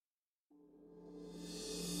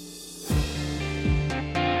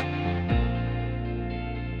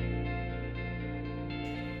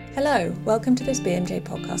Hello, welcome to this BMJ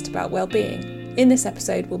podcast about wellbeing. In this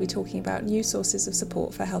episode, we'll be talking about new sources of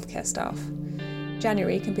support for healthcare staff.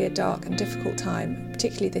 January can be a dark and difficult time,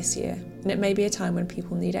 particularly this year, and it may be a time when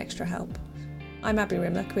people need extra help. I'm Abby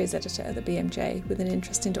Rimler, careers editor at the BMJ, with an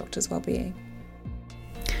interest in doctors' wellbeing.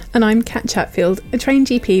 And I'm Kat Chatfield, a trained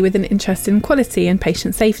GP with an interest in quality and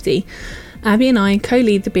patient safety. Abby and I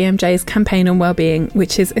co-lead the BMJ's campaign on wellbeing,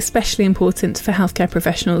 which is especially important for healthcare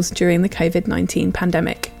professionals during the COVID-19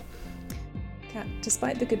 pandemic. Kat,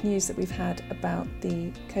 despite the good news that we've had about the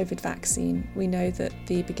COVID vaccine, we know that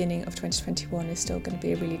the beginning of 2021 is still going to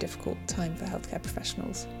be a really difficult time for healthcare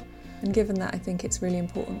professionals. And given that, I think it's really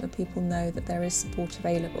important that people know that there is support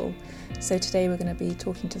available. So today we're going to be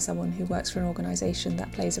talking to someone who works for an organisation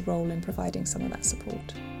that plays a role in providing some of that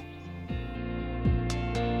support.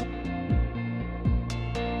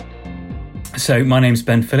 So my name's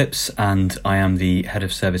Ben Phillips and I am the Head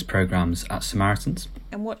of Service Programmes at Samaritans.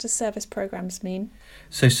 And what does service programmes mean?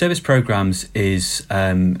 So service programmes is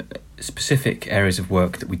specific areas of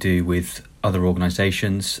work that we do with other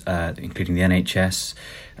organisations, including the NHS,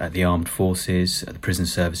 the Armed Forces, the prison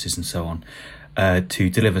services and so on, to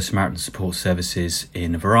deliver Samaritan support services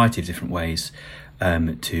in a variety of different ways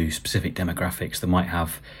to specific demographics that might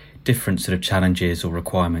have different sort of challenges or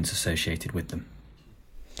requirements associated with them.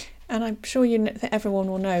 And I'm sure that everyone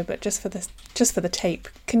will know, but just for the tape,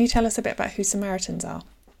 can you tell us a bit about who Samaritans are?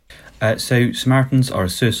 So Samaritans are a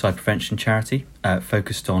suicide prevention charity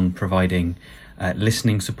focused on providing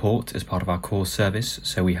listening support as part of our core service.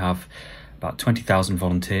 So we have about 20,000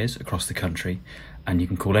 volunteers across the country, and you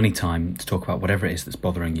can call any time to talk about whatever it is that's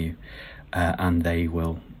bothering you, and they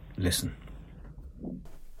will listen.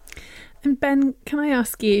 And Ben, can I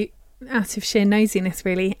ask you, out of sheer nosiness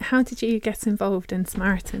really, how did you get involved in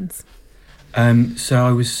Samaritans? So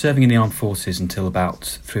I was serving in the Armed Forces until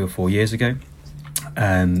about 3 or 4 years ago,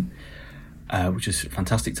 which was a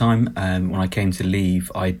fantastic time. When I came to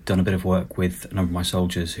leave, I'd done a bit of work with a number of my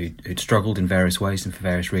soldiers who'd struggled in various ways and for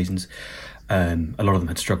various reasons. A lot of them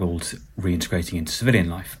had struggled reintegrating into civilian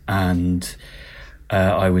life, and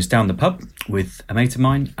I was down the pub with a mate of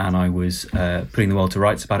mine, and I was putting the world to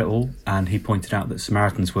rights about it all, and he pointed out that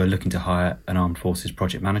Samaritans were looking to hire an Armed Forces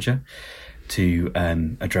project manager to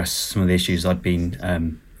address some of the issues I'd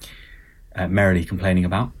been merrily complaining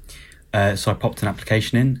about. So I popped an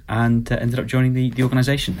application in and ended up joining the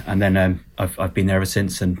organisation, and then I've been there ever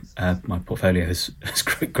since, and my portfolio has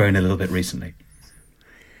grown a little bit recently.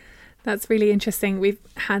 That's really interesting. We've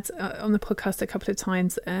had on the podcast a couple of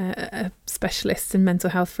times a specialist in mental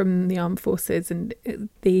health from the Armed Forces, and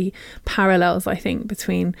the parallels, I think,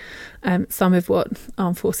 between some of what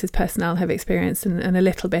Armed Forces personnel have experienced and a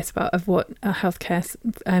little bit of what healthcare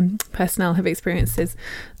personnel have experienced is...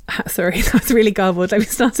 Sorry, that was really garbled. Let me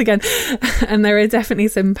start again. And there are definitely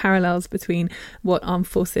some parallels between what Armed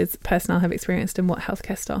Forces personnel have experienced and what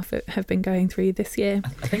healthcare staff have been going through this year.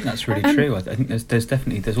 I think that's really true. I think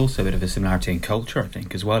there's also a bit of a similarity in culture, I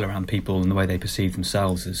think, as well, around people and the way they perceive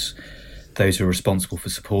themselves as those who are responsible for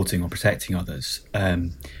supporting or protecting others,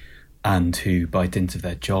 and who, by dint of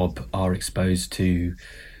their job, are exposed to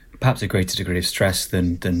perhaps a greater degree of stress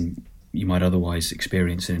than you might otherwise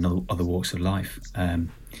experience in other walks of life.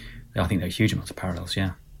 I think there are huge amounts of parallels,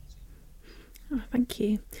 yeah. Oh, thank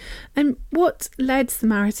you. And what led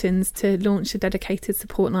Samaritans to launch a dedicated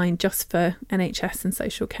support line just for NHS and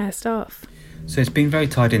social care staff? So it's been very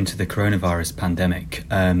tied into the coronavirus pandemic,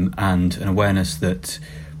 and an awareness that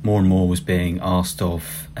more and more was being asked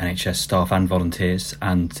of NHS staff and volunteers,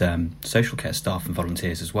 and social care staff and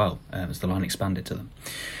volunteers as well, as the line expanded to them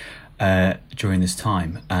during this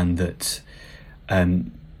time, and that,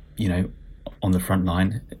 on the front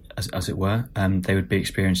line, as it were, they would be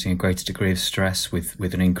experiencing a greater degree of stress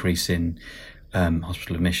with an increase in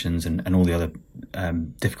hospital admissions and all the other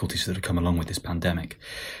difficulties that have come along with this pandemic.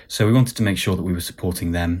 So we wanted to make sure that we were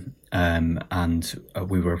supporting them, and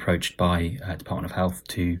we were approached by Department of Health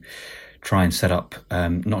to try and set up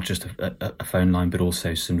not just a phone line, but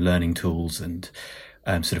also some learning tools and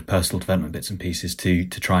sort of personal development bits and pieces to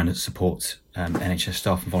try and support NHS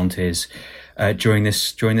staff and volunteers during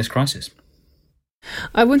this crisis.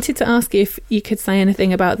 I wanted to ask you if you could say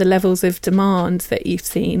anything about the levels of demand that you've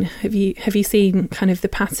seen. Have you seen kind of the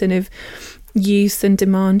pattern of use and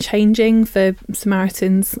demand changing for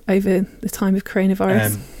Samaritans over the time of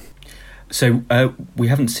coronavirus? So we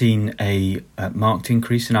haven't seen a marked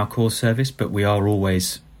increase in our core service, but we are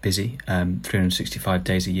always busy, 365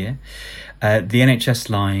 days a year. The NHS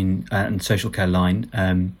line and social care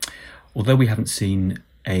line, although we haven't seen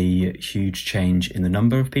a huge change in the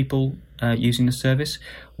number of people using the service.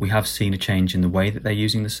 We have seen a change in the way that they're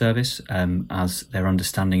using the service as their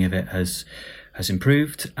understanding of it has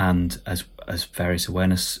improved, and as various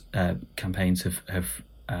awareness campaigns have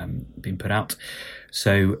been put out.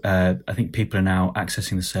 So I think people are now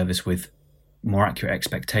accessing the service with more accurate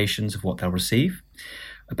expectations of what they'll receive,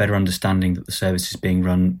 a better understanding that the service is being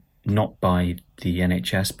run not by the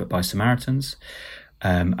NHS but by Samaritans,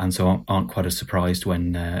 and so aren't quite as surprised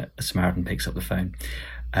when a Samaritan picks up the phone.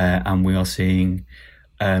 And we are seeing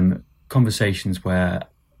conversations where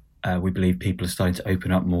we believe people are starting to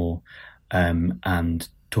open up more and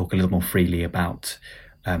talk a little more freely about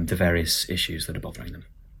the various issues that are bothering them.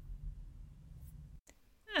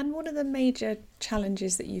 And what are the major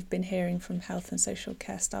challenges that you've been hearing from health and social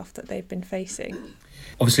care staff that they've been facing?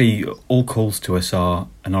 Obviously, all calls to us are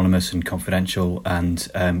anonymous and confidential, and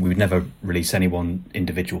we would never release any one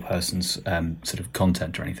individual person's sort of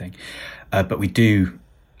content or anything. But we do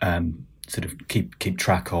sort of keep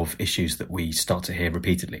track of issues that we start to hear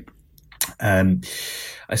repeatedly. Some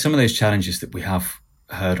of those challenges that we have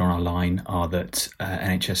heard on our line are that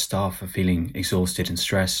NHS staff are feeling exhausted and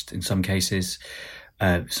stressed in some cases.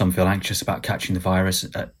 Some feel anxious about catching the virus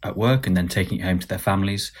at work and then taking it home to their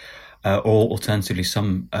families. Or alternatively,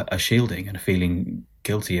 some are shielding and are feeling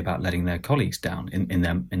guilty about letting their colleagues down in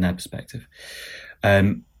their perspective.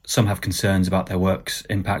 Some have concerns about their work's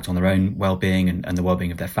impact on their own well-being and the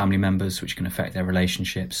well-being of their family members, which can affect their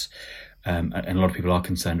relationships. And a lot of people are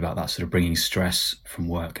concerned about that sort of bringing stress from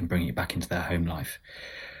work and bringing it back into their home life.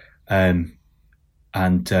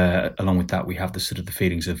 And along with that, we have the sort of the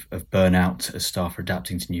feelings of burnout as staff are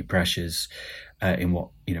adapting to new pressures in what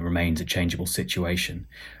remains a changeable situation.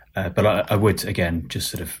 But I would again just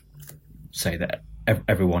sort of say that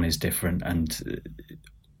everyone is different, and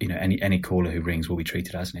any caller who rings will be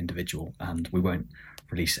treated as an individual, and we won't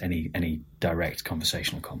release any direct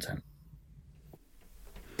conversational content.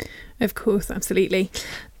 Of course, absolutely.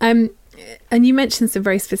 And you mentioned some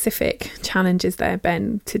very specific challenges there,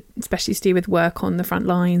 Ben, especially to do with work on the front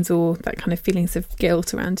lines or that kind of feelings of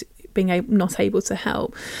guilt around being not able to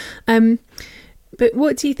help. But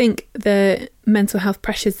what do you think the mental health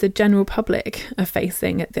pressures the general public are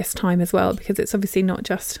facing at this time as well? Because it's obviously not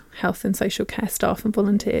just health and social care staff and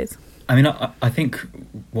volunteers. I mean, I think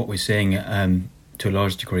what we're seeing to a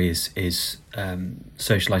large degree is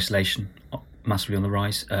social isolation massively on the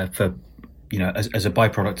rise for as a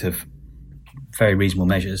byproduct of very reasonable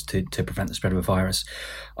measures to prevent the spread of a virus.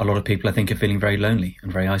 A lot of people, I think, are feeling very lonely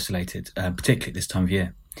and very isolated, particularly at this time of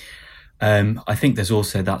year. I think there's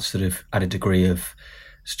also that sort of added degree of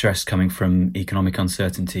stress coming from economic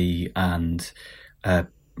uncertainty and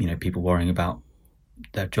people worrying about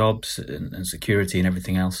their jobs and security and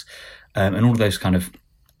everything else, and all of those kind of,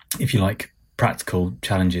 if you like, practical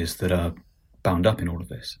challenges that are bound up in all of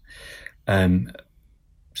this.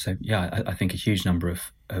 So yeah, I think a huge number of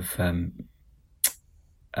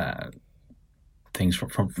things from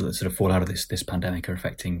that sort of fall out of this pandemic are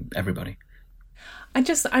affecting everybody. I'm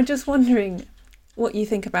just wondering what you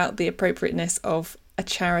think about the appropriateness of a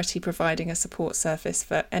charity providing a support service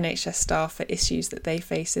for NHS staff for issues that they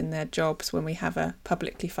face in their jobs when we have a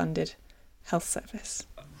publicly funded health service.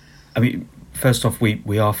 I mean, first off,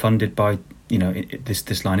 we are funded by,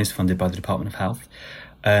 this line is funded by the Department of Health.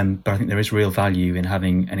 But I think there is real value in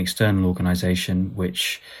having an external organisation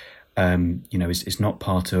which, is not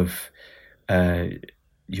part of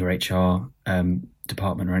your HR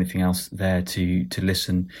department or anything else there to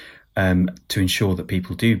listen, to ensure that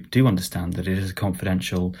people do understand that it is a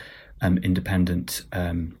confidential, independent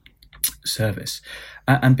service.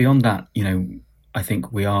 And beyond that, I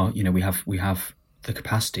think we have the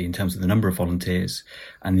capacity in terms of the number of volunteers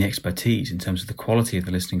and the expertise in terms of the quality of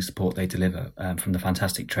the listening support they deliver, from the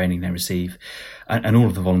fantastic training they receive. And all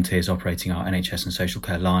of the volunteers operating our NHS and social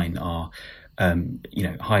care line are,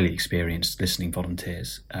 highly experienced listening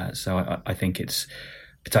volunteers. So I think it's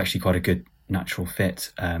actually quite a good natural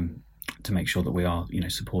fit to make sure that we are,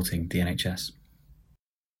 supporting the NHS.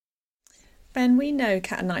 Ben, we know,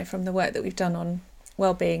 Kat and I, from the work that we've done on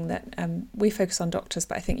Wellbeing, that we focus on doctors,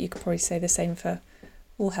 but I think you could probably say the same for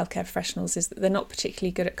all healthcare professionals, is that they're not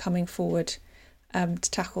particularly good at coming forward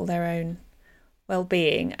to tackle their own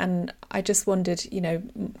well-being. And I just wondered,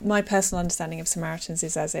 my personal understanding of Samaritans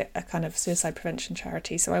is as a kind of suicide prevention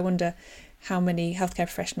charity. So I wonder how many healthcare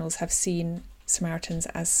professionals have seen Samaritans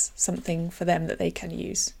as something for them that they can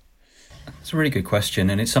use. It's a really good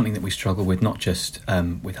question, and it's something that we struggle with, not just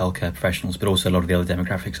with healthcare professionals, but also a lot of the other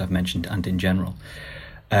demographics I've mentioned and in general.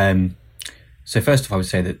 So first off, I would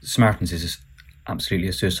say that Samaritans is absolutely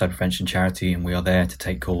a suicide prevention charity, and we are there to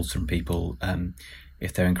take calls from people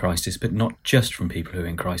if they're in crisis, but not just from people who are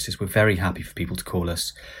in crisis. We're very happy for people to call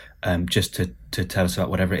us just to tell us about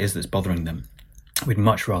whatever it is that's bothering them. We'd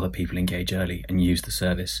much rather people engage early and use the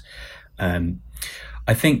service.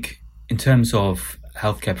 I think in terms of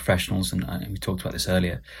healthcare professionals, and we talked about this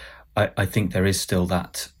earlier, I think there is still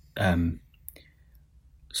that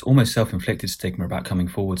it's almost self-inflicted stigma about coming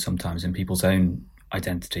forward sometimes in people's own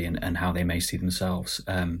identity and how they may see themselves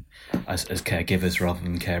as caregivers rather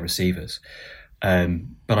than care receivers.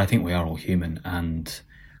 But I think we are all human, and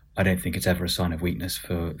I don't think it's ever a sign of weakness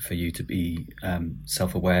for you to be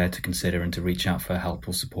self-aware, to consider and to reach out for help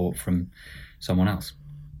or support from someone else.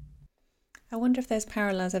 I wonder if there's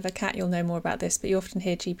parallels. Over Kat, you'll know more about this, but you often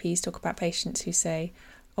hear GPs talk about patients who say,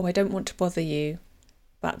 "Oh, I don't want to bother you,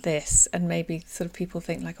 but this," and maybe sort of people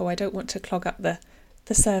think like, "Oh, I don't want to clog up the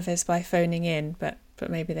service by phoning in, but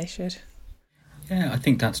maybe they should." Yeah, I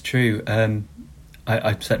think that's true.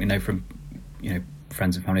 I certainly know from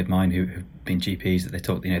friends and family of mine who have been GPs that they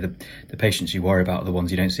talk. The patients you worry about are the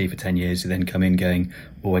ones you don't see for 10 years who then come in going,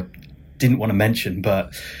 "Oh, I didn't want to mention,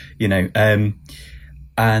 but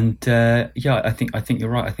I think you're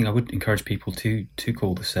right. I think I would encourage people to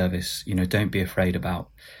call the service. Don't be afraid about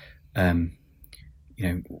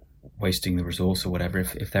wasting the resource or whatever.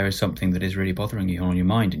 If there is something that is really bothering you on your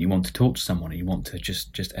mind and you want to talk to someone and you want to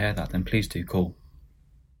just air that, then please do call.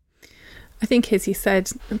 I think, as you said,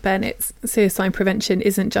 Ben, it's suicide prevention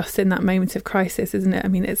isn't just in that moment of crisis, isn't it? I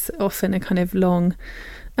mean, it's often a kind of long,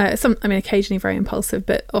 occasionally very impulsive,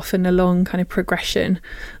 but often a long kind of progression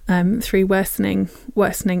through worsening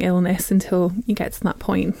illness until you get to that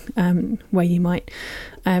point where you might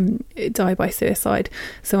die by suicide.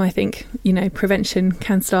 So I think, prevention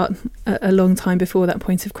can start a long time before that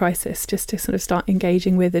point of crisis, just to sort of start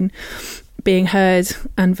engaging with and being heard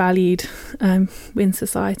and valued in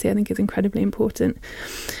society, I think is incredibly important.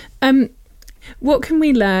 What can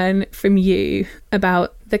we learn from you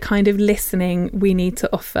about the kind of listening we need to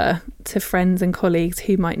offer to friends and colleagues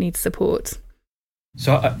who might need support?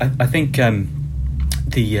 So I think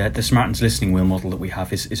the Samaritans listening wheel model that we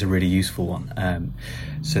have is a really useful one.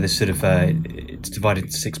 So this sort of it's divided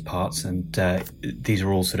into 6 parts, and these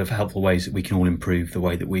are all sort of helpful ways that we can all improve the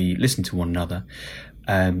way that we listen to one another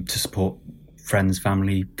to support friends,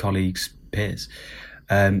 family, colleagues, peers.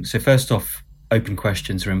 So first off, open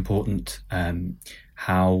questions are important.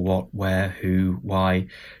 How, what, where, who, why,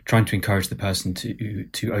 trying to encourage the person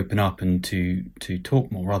to open up and to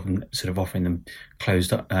talk more rather than sort of offering them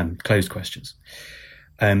closed questions.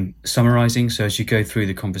 Summarising, so as you go through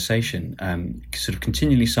the conversation, sort of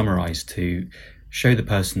continually summarise to show the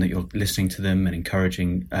person that you're listening to them and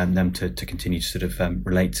encouraging them to continue to sort of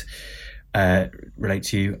relate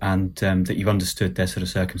to you, and that you've understood their sort of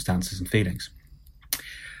circumstances and feelings.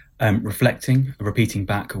 Reflecting, repeating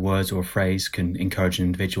back a word or a phrase can encourage an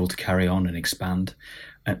individual to carry on and expand,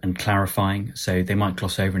 and clarifying. So they might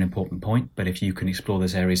gloss over an important point, but if you can explore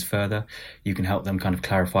those areas further, you can help them kind of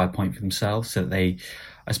clarify a point for themselves, so that they,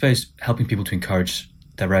 I suppose, helping people to encourage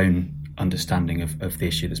their own understanding of the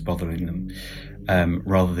issue that's bothering them,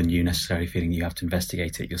 rather than you necessarily feeling you have to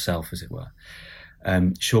investigate it yourself, as it were.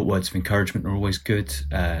 Short words of encouragement are always good.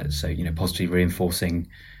 So, positively reinforcing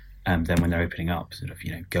them when they're opening up, sort of,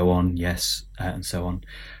 go on, yes, and so on.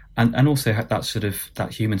 And also that sort of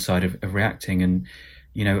that human side of reacting and,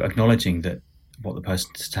 acknowledging that what the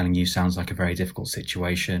person's telling you sounds like a very difficult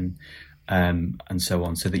situation, and so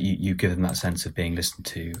on, so that you give them that sense of being listened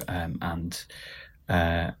to, and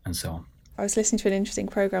so on. I was listening to an interesting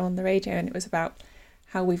programme on the radio, and it was about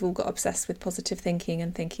how we've all got obsessed with positive thinking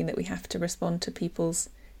and thinking that we have to respond to people's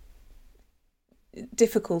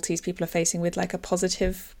difficulties people are facing with like a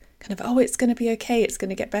positive kind of, oh, it's going to be okay, it's going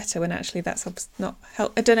to get better, when actually that's not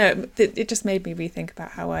help. I don't know, it just made me rethink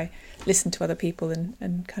about how I listen to other people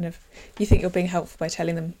and kind of, you think you're being helpful by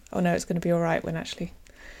telling them, oh no, it's going to be all right, when actually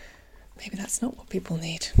maybe that's not what people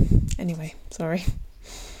need. Anyway, sorry.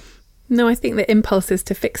 No, I think the impulse is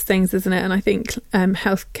to fix things, isn't it? And I think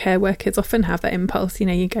healthcare workers often have that impulse.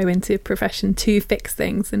 You go into a profession to fix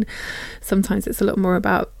things, and sometimes it's a lot more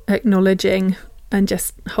about acknowledging and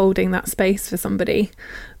just holding that space for somebody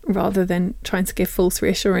rather than trying to give false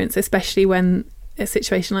reassurance, especially when a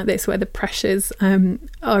situation like this where the pressures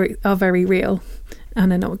are very real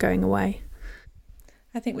and are not going away.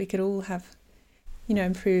 I think we could all have,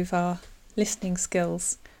 improve our listening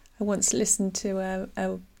skills. I once listened to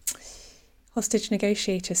a hostage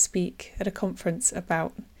negotiator speak at a conference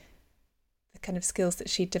about the kind of skills that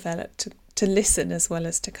she'd developed to listen as well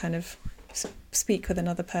as to kind of speak with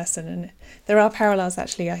another person. And there are parallels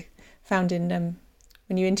actually I found in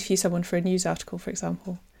when you interview someone for a news article, for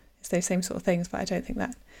example. It's those same sort of things, but I don't think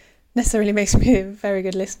that necessarily makes me a very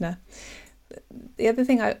good listener. The other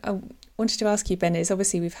thing I wanted to ask you, Ben, is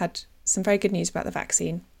obviously we've had some very good news about the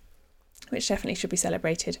vaccine, which definitely should be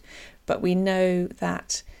celebrated. But we know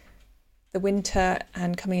that the winter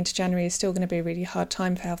and coming into January is still going to be a really hard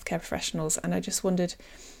time for healthcare professionals. And I just wondered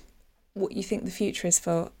what you think the future is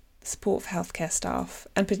for support for healthcare staff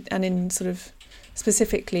and in sort of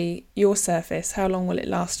specifically your service. How long will it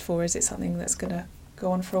last for? Is it something that's going to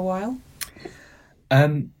go on for a while?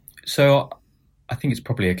 So I think it's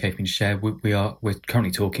probably okay for me to share. We're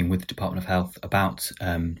currently talking with the Department of Health about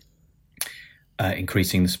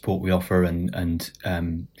increasing the support we offer and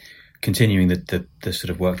continuing the sort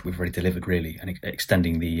of work that we've already delivered, really, and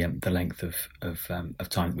extending the length of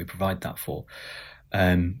time that we provide that for.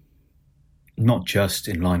 Not just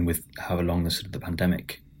in line with however long the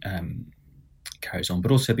pandemic carries on,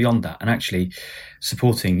 but also beyond that. And actually,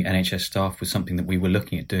 supporting NHS staff was something that we were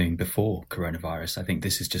looking at doing before coronavirus. I think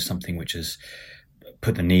this is just something which has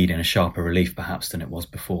put the need in a sharper relief, perhaps, than it was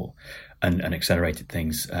before, and accelerated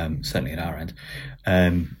things, certainly at our end.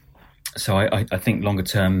 So I think longer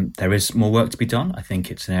term, there is more work to be done. I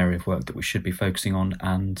think it's an area of work that we should be focusing on,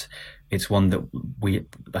 and it's one that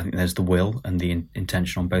I think there's the will and the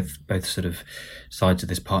intention on both sort of sides of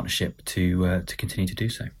this partnership to continue to do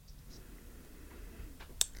so.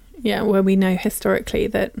 Yeah, well, we know historically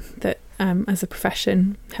that as a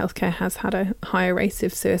profession, healthcare has had a higher rate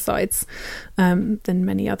of suicides than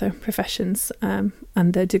many other professions, and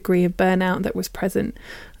the degree of burnout that was present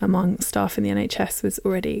among staff in the NHS was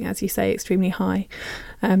already, as you say, extremely high.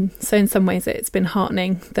 So in some ways it's been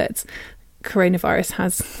heartening that coronavirus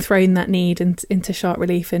has thrown that need into sharp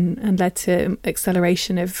relief and led to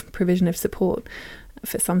acceleration of provision of support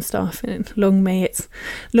for some staff, and long may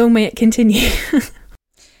it continue.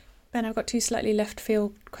 Ben, I've got two slightly left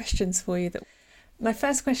field questions for you. My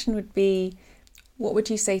first question would be, what would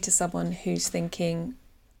you say to someone who's thinking,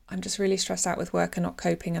 I'm just really stressed out with work and not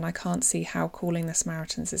coping, and I can't see how calling the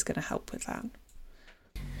Samaritans is going to help with that?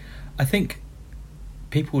 I think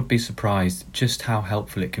people would be surprised just how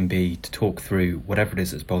helpful it can be to talk through whatever it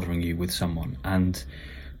is that's bothering you with someone, and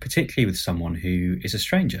particularly with someone who is a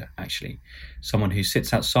stranger, actually. Someone who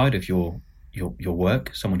sits outside of your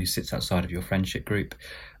work, someone who sits outside of your friendship group,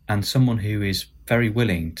 and someone who is very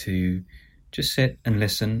willing to just sit and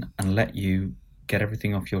listen and let you get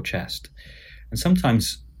everything off your chest. And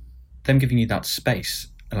sometimes them giving you that space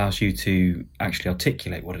allows you to actually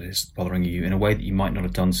articulate what it is bothering you in a way that you might not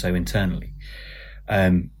have done so internally,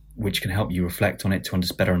 which can help you reflect on it,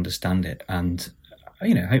 to better understand it, and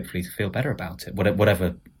hopefully to feel better about it,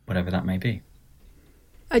 whatever that may be.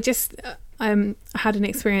 I just had an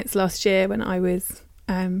experience last year when I was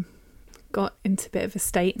got into a bit of a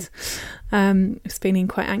state. I was feeling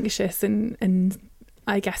quite anxious and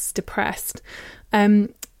I guess depressed.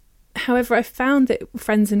 However, I found that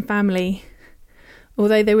friends and family,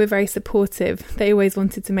 although they were very supportive, they always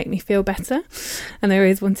wanted to make me feel better, and they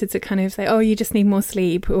always wanted to kind of say, oh, you just need more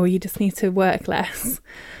sleep, or you just need to work less.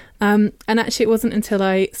 And actually it wasn't until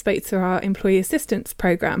I spoke to our employee assistance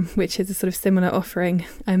programme, which is a sort of similar offering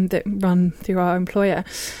that run through our employer,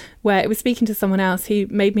 where it was speaking to someone else who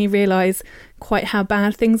made me realise quite how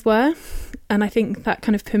bad things were. And I think that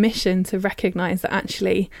kind of permission to recognise that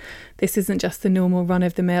actually this isn't just the normal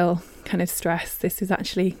run-of-the-mill kind of stress. This has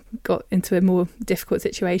actually got into a more difficult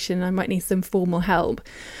situation. I might need some formal help,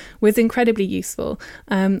 was incredibly useful.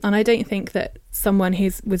 And I don't think that someone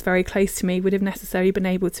who was very close to me would have necessarily been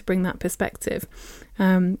able to bring that perspective.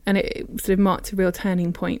 And it sort of marked a real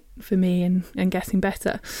turning point for me in getting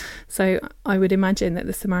better. So I would imagine that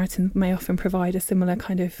the Samaritans may often provide a similar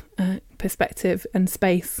kind of perspective and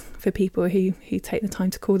space for people who take the time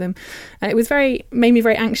to call them. And it made me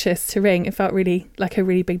very anxious to ring. It felt really like a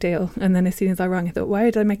really big deal. And then as soon as I rang, I thought, why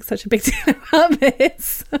did I make such a big deal about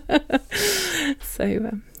this?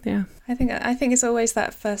 Yeah. I think it's always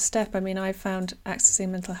that first step. I mean, I found accessing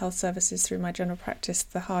mental health services through my general practice,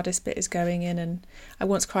 the hardest bit is going in. And I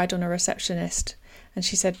once cried on a receptionist and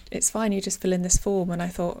she said, it's fine, you just fill in this form. And I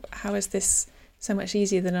thought, how is this so much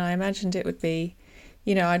easier than I imagined it would be?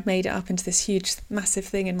 I'd made it up into this huge, massive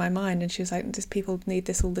thing in my mind. And she was like, just people need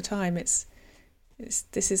this all the time. This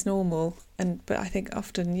is normal. But I think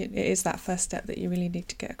often it is that first step that you really need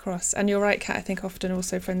to get across. And you're right, Kat, I think often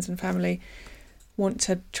also friends and family want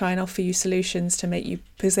to try and offer you solutions to make you,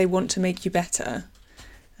 because they want to make you better.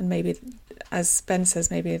 And maybe, as Ben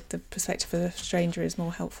says, maybe the perspective of a stranger is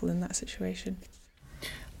more helpful in that situation.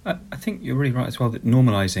 I think you're really right as well that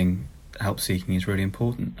normalising help seeking is really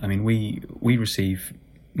important. I mean, we receive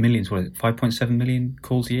millions, 5.7 million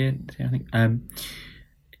calls a year, I think.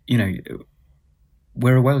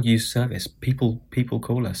 we're a well-used service. People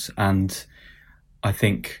call us, and I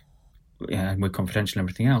think, and we're confidential and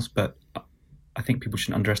everything else, but I think people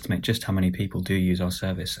shouldn't underestimate just how many people do use our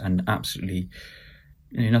service, and absolutely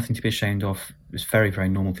nothing to be ashamed of. It's a very, very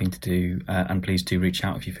normal thing to do, and please do reach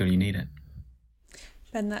out if you feel you need it.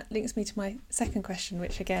 Ben, that links me to my second question,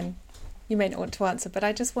 which again, you may not want to answer, but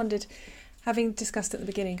I just wondered, having discussed at the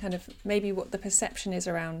beginning kind of maybe what the perception is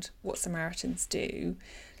around what Samaritans do,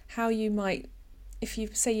 how you might, if you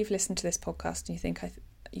say you've listened to this podcast and you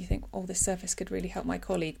think, oh, this service could really help my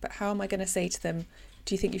colleague, but how am I going to say to them,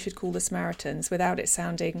 do you think you should call the Samaritans, without it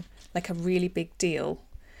sounding like a really big deal?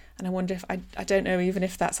 And I wonder if, I don't know even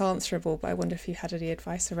if that's answerable, but I wonder if you had any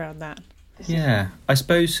advice around that. Yeah, I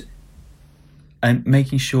suppose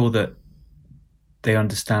making sure that they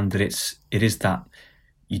understand that it is that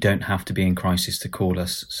you don't have to be in crisis to call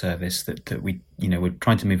us service, that we, we're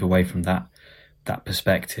trying to move away from that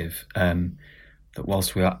perspective, that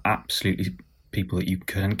whilst we are absolutely people that you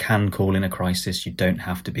can call in a crisis, you don't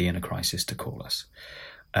have to be in a crisis to call us.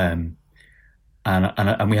 And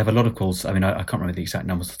we have a lot of calls. I mean, I can't remember the exact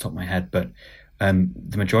numbers off the top of my head, but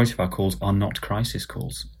the majority of our calls are not crisis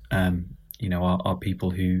calls. Are people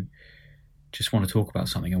who just want to talk about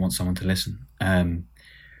something and want someone to listen.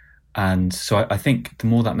 And so I think the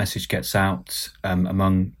more that message gets out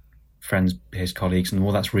among friends, peers, colleagues, and the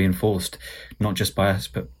more that's reinforced, not just by us,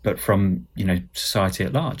 but from society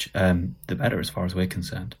at large, the better, as far as we're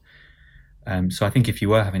concerned. So I think if you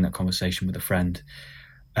were having that conversation with a friend,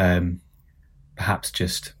 perhaps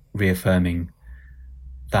just reaffirming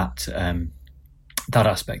that that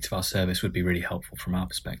aspect of our service would be really helpful from our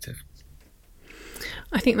perspective.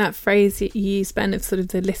 I think that phrase you use, Ben, of sort of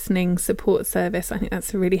the listening support service, I think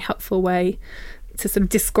that's a really helpful way to sort of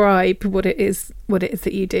describe what it is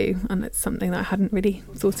that you do, and it's something that I hadn't really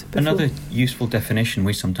thought of before. Another useful definition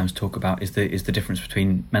we sometimes talk about is the difference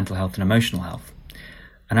between mental health and emotional health.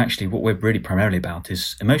 And actually what we're really primarily about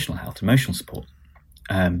is emotional health, emotional support,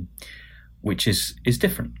 which is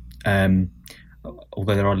different.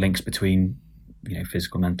 Although there are links between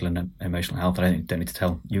physical, mental and emotional health. I don't need to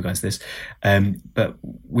tell you guys this, but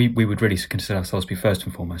we would really consider ourselves to be first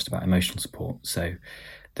and foremost about emotional support. So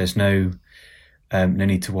there's no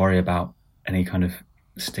need to worry about any kind of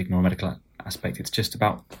stigma or medical aspect. It's just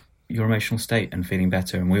about your emotional state and feeling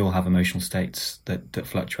better, and we all have emotional states that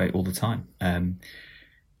fluctuate all the time,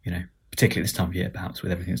 particularly this time of year, perhaps,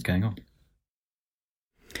 with everything that's going on.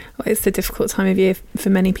 Well, it's a difficult time of year for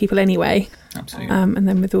many people anyway. Absolutely. And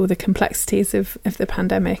then with all the complexities of the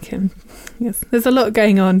pandemic, and yes, there's a lot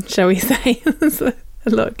going on, shall we say. There's a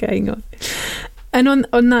lot going on. And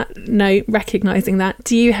on that note, recognising that,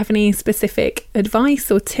 do you have any specific advice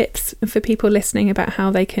or tips for people listening about how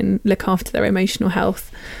they can look after their emotional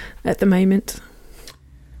health at the moment?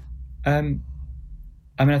 I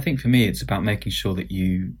think for me, it's about making sure that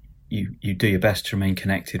you do your best to remain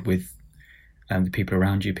connected with the people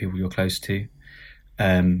around you, people you're close to,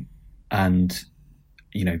 and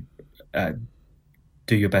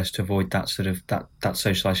do your best to avoid that sort of that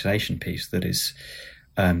social isolation piece that is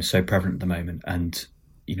so prevalent at the moment. And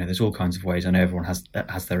there's all kinds of ways. I know everyone has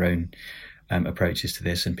their own approaches to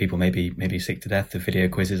this, and people maybe sick to death of video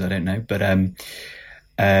quizzes. I don't know, but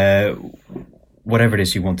whatever it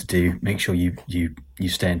is you want to do, make sure you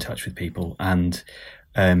stay in touch with people. And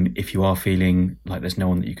if you are feeling like there's no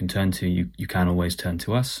one that you can turn to, you can always turn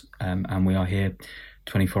to us. And we are here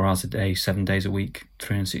 24 hours a day, 7 days a week,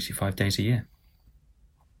 365 days a year.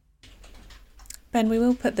 Ben, we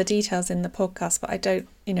will put the details in the podcast, but I don't,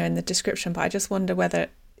 in the description, but I just wonder whether,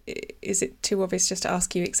 is it too obvious just to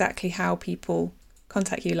ask you exactly how people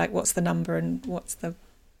contact you? Like, what's the number and what's the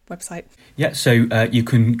website? Yeah, so you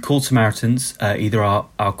can call Samaritans, either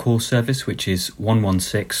our call service, which is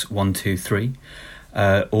 116 123,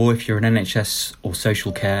 or if you're an NHS or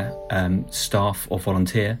social care staff or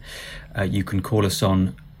volunteer, you can call us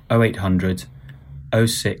on 0800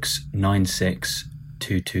 06 96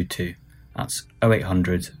 222. That's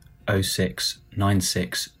 0800 06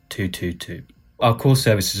 96 222. Our call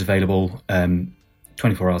service is available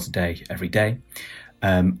 24 hours a day, every day.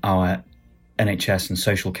 Our NHS and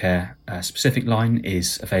social care specific line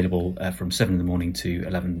is available from 7 in the morning to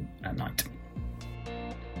 11 at night.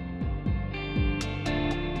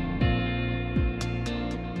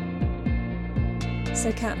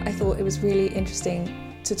 So Kat, I thought it was really interesting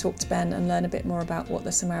to talk to Ben and learn a bit more about what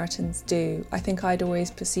the Samaritans do. I think I'd always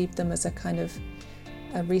perceived them as a kind of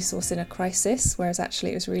a resource in a crisis, whereas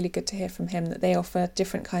actually it was really good to hear from him that they offer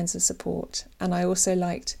different kinds of support. And I also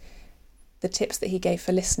liked the tips that he gave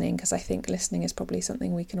for listening, because I think listening is probably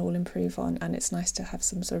something we can all improve on, and it's nice to have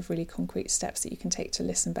some sort of really concrete steps that you can take to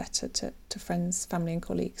listen better to friends, family and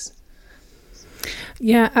colleagues.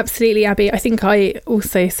 Yeah, absolutely, Abby. I think I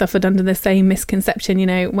also suffered under the same misconception. You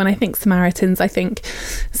know, when I think Samaritans, I think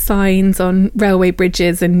signs on railway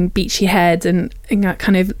bridges and beachy head and that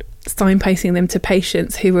kind of signposting them to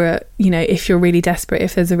patients who are, you know, if you're really desperate,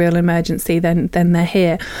 if there's a real emergency, then they're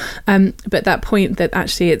here. But that point that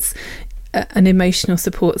actually it's an emotional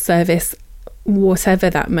support service, whatever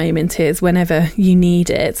that moment is, whenever you need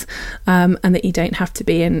it, and that you don't have to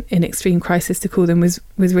be in extreme crisis to call them was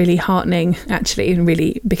really heartening, actually. And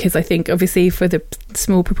really, because I think obviously for the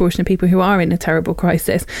small proportion of people who are in a terrible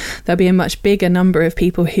crisis, there'll be a much bigger number of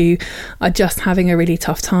people who are just having a really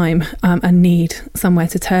tough time, and need somewhere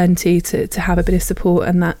to turn to have a bit of support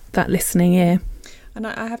and that listening ear. And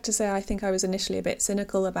I have to say, I think I was initially a bit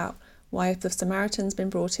cynical about why have the Samaritans been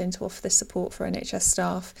brought in to offer this support for NHS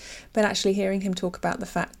staff, but actually hearing him talk about the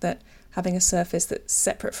fact that having a service that's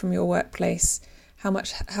separate from your workplace, how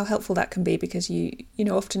helpful that can be, because you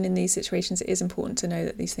know often in these situations it is important to know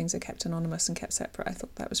that these things are kept anonymous and kept separate. I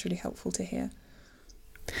thought that was really helpful to hear.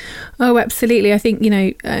 Oh, absolutely. I think, you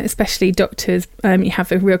know, especially doctors, you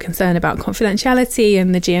have a real concern about confidentiality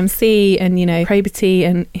and the GMC and, you know, probity,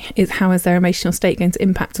 and how is their emotional state going to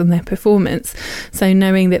impact on their performance. So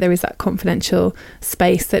knowing that there is that confidential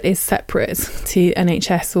space that is separate to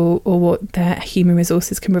NHS or what their human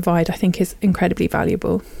resources can provide, I think is incredibly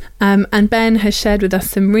valuable. And Ben has shared with us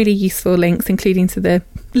some really useful links, including to the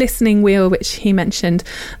listening wheel, which he mentioned,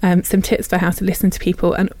 some tips for how to listen to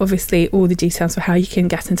people, and obviously all the details for how you can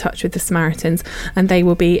get in touch with the Samaritans, and they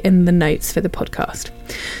will be in the notes for the podcast.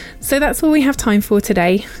 So that's all we have time for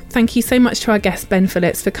today. Thank you so much to our guest Ben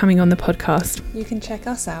Phillips for coming on the podcast. You can check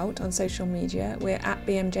us out on social media. We're at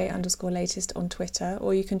BMJ_latest on Twitter,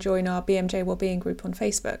 or you can join our BMJ Wellbeing group on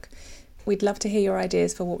Facebook. We'd love to hear your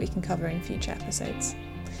ideas for what we can cover in future episodes.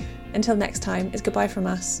 Until next time, it's goodbye from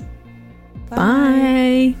us.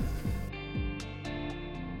 Bye.